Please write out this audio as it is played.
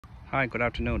Hi, good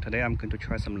afternoon. Today I'm going to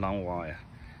try some long wire.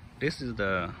 This is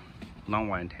the long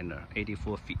wire antenna,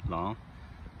 84 feet long.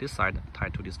 This side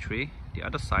tied to this tree. The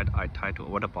other side I tied to a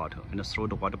water bottle and throw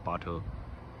the water bottle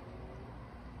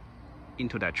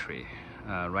into that tree.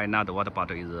 Right now the water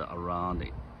bottle is around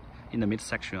in the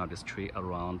midsection of this tree,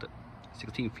 around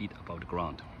 16 feet above the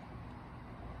ground.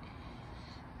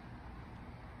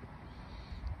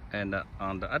 And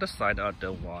on the other side of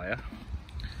the wire,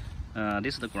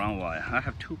 this is the ground wire. I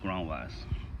have two ground wires.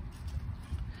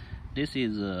 This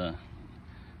is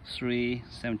three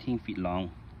 17 feet long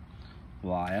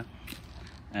wire,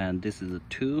 and this is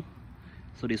two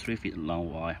 33 feet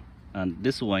long wire. And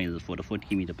this one is for the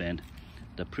 14 meter band.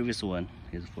 The previous one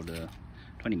is for the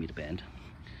 20 meter band.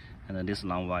 And then this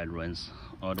long wire runs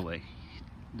all the way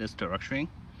this direction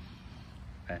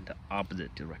and the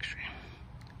opposite direction,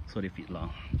 30 feet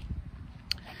long.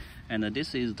 And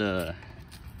this is the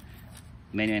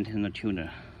manual antenna tuner.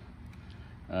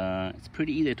 It's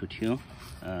pretty easy to tune.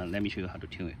 Let me show you how to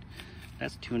tune it.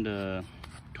 Let's tune the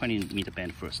 20 meter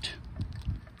band first.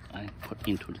 I put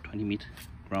into the 20 meter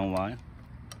ground wire.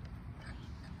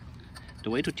 The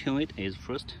way to tune it is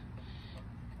first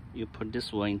you put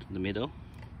this one into the middle,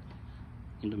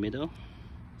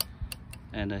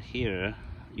 and here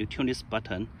you tune this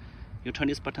button. You turn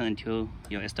this button until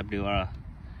your SWR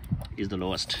is the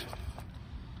lowest.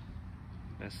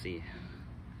 Let's see.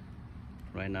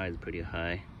 Right now it's pretty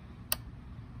high.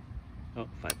 Oh,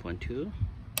 5.2.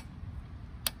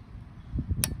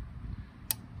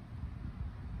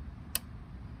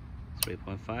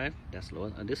 3.5. That's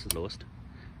lowest. This is lowest.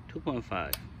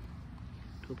 2.5.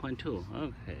 2.2.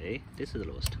 Okay, this is the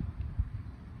lowest.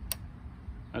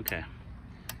 Okay,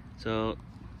 so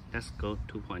let's go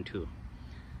 2.2.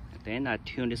 Then I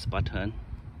tune this button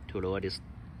to lower this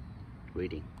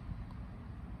reading.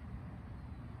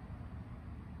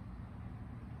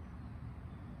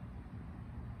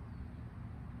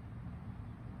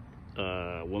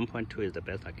 1.2 is the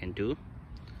best I can do.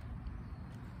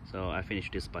 So I finish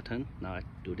this button. Now I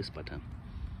do this button.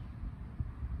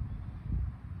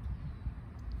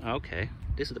 Okay,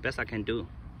 this is the best I can do.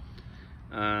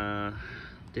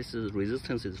 This is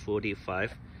resistance is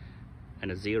 45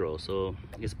 and 0, so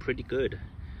it's pretty good.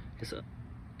 It's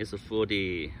a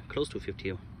 40, close to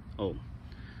 50 ohm.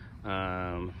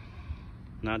 Now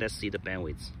let's see the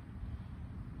bandwidth.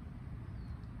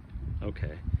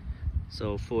 Okay,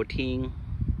 so 14.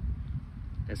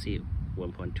 Let's see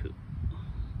 1.2.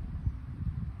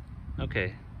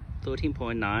 Okay,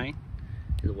 13.9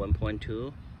 is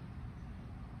 1.2.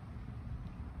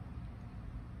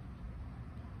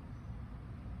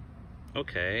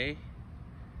 Okay,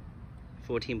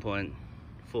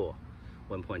 14.4,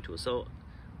 1.2. So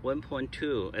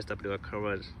 1.2 SWR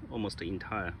covers almost the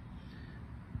entire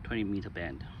 20 meter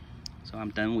band. So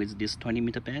I'm done with this 20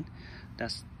 meter band.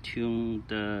 Let's tune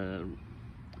the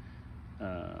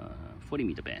 40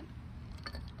 meter band.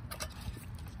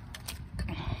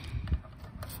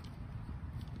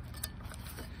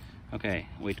 Okay,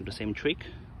 we do the same trick.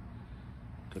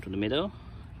 Go to the middle,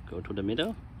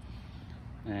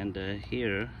 and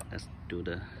here let's do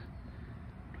the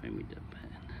 20 meter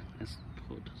band. Let's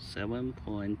put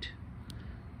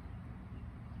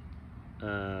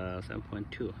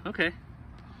 7.2. Okay,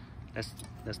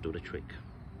 let's do the trick.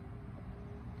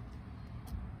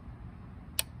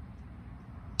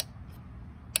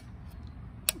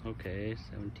 Okay,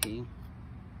 17.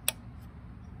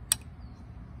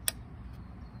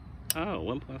 Oh,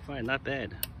 1.5, not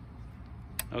bad.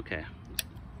 Okay,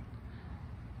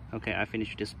 I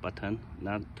finished this button.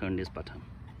 Now turn this button.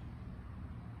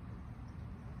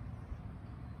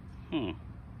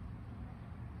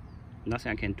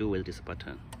 Nothing I can do with this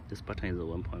button. This button is a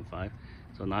 1.5,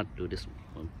 so not do this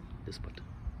one, this button.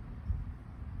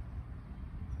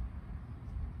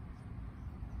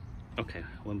 Okay,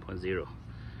 1.0.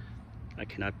 I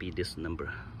cannot beat this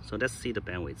number. So let's see the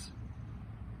bandwidth.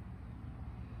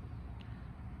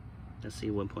 Let's see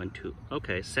 1.2.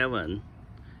 Okay, 7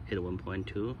 hit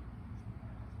 1.2.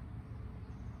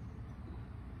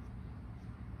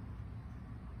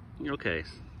 Okay,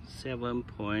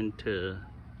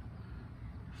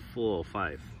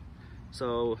 7.45.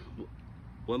 So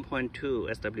 1.2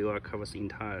 SWR covers the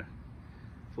entire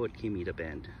 14 meter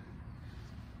band.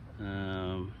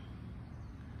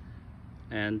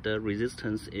 And the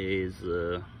resistance is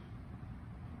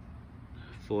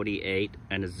 48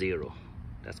 and 0.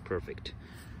 That's perfect.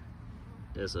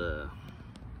 There's a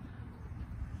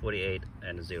 48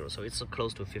 and 0, so it's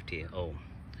close to 50 ohm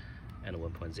and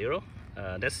 1.0.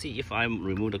 Let's see if I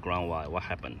remove the ground wire, what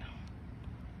happened.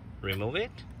 Remove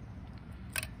it.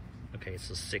 Okay, it's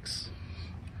a 6.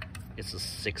 It's a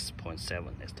 6.7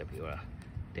 SWR.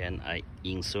 Then I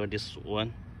insert this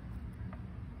one.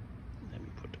 Let me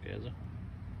put together.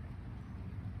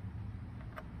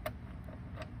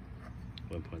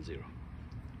 1.0.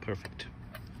 Perfect.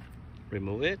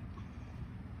 Remove it.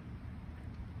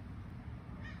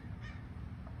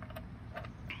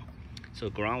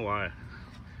 So ground wire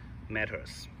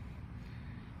matters.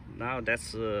 Now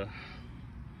let's look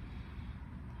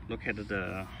at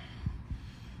the,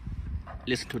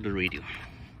 listen to the radio.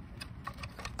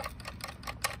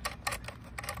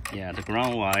 Yeah, the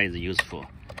ground wire is useful.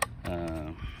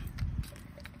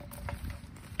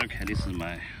 Okay, this is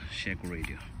my Sheg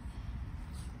radio.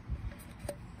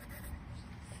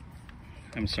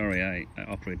 I'm sorry, I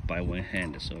operate by one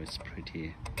hand, so it's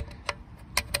pretty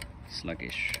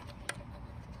sluggish.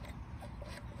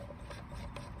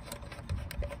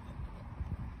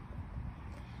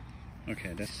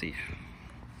 Okay, let's see.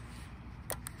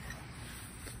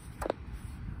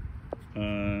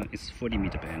 It's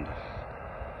 40-meter band.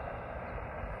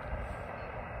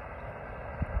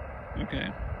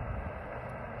 Okay.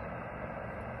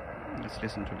 Let's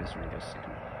listen to this radio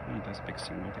signal. Oh, that's a big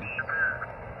signal there.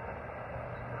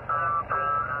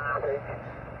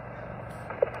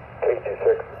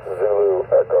 KT6 Zulu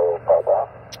Echo Papa.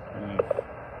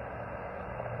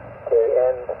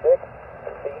 KN6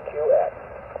 CQX.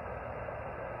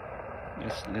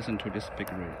 Let's listen to this big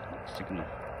signal.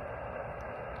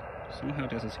 Somehow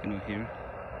there's a signal here.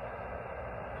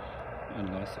 I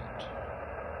lost it.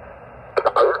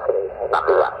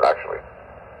 Actually,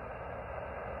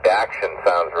 the action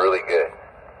sounds really good.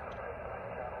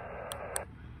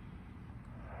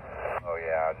 Oh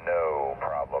yeah, no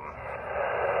problem.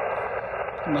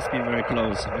 It must be very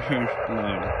close, very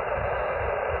loud.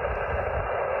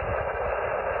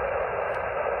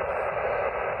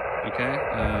 Okay,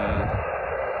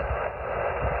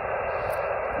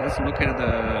 let's look at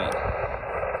the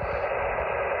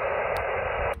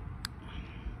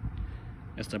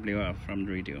SWR from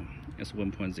the radio. It's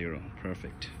 1.0,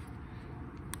 perfect.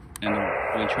 And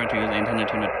we try to use the antenna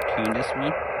to tune this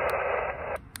one.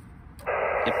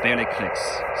 It barely clicks,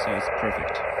 so it's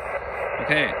perfect.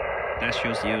 Okay, that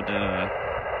shows you the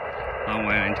long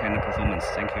wire antenna performance.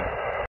 Thank you.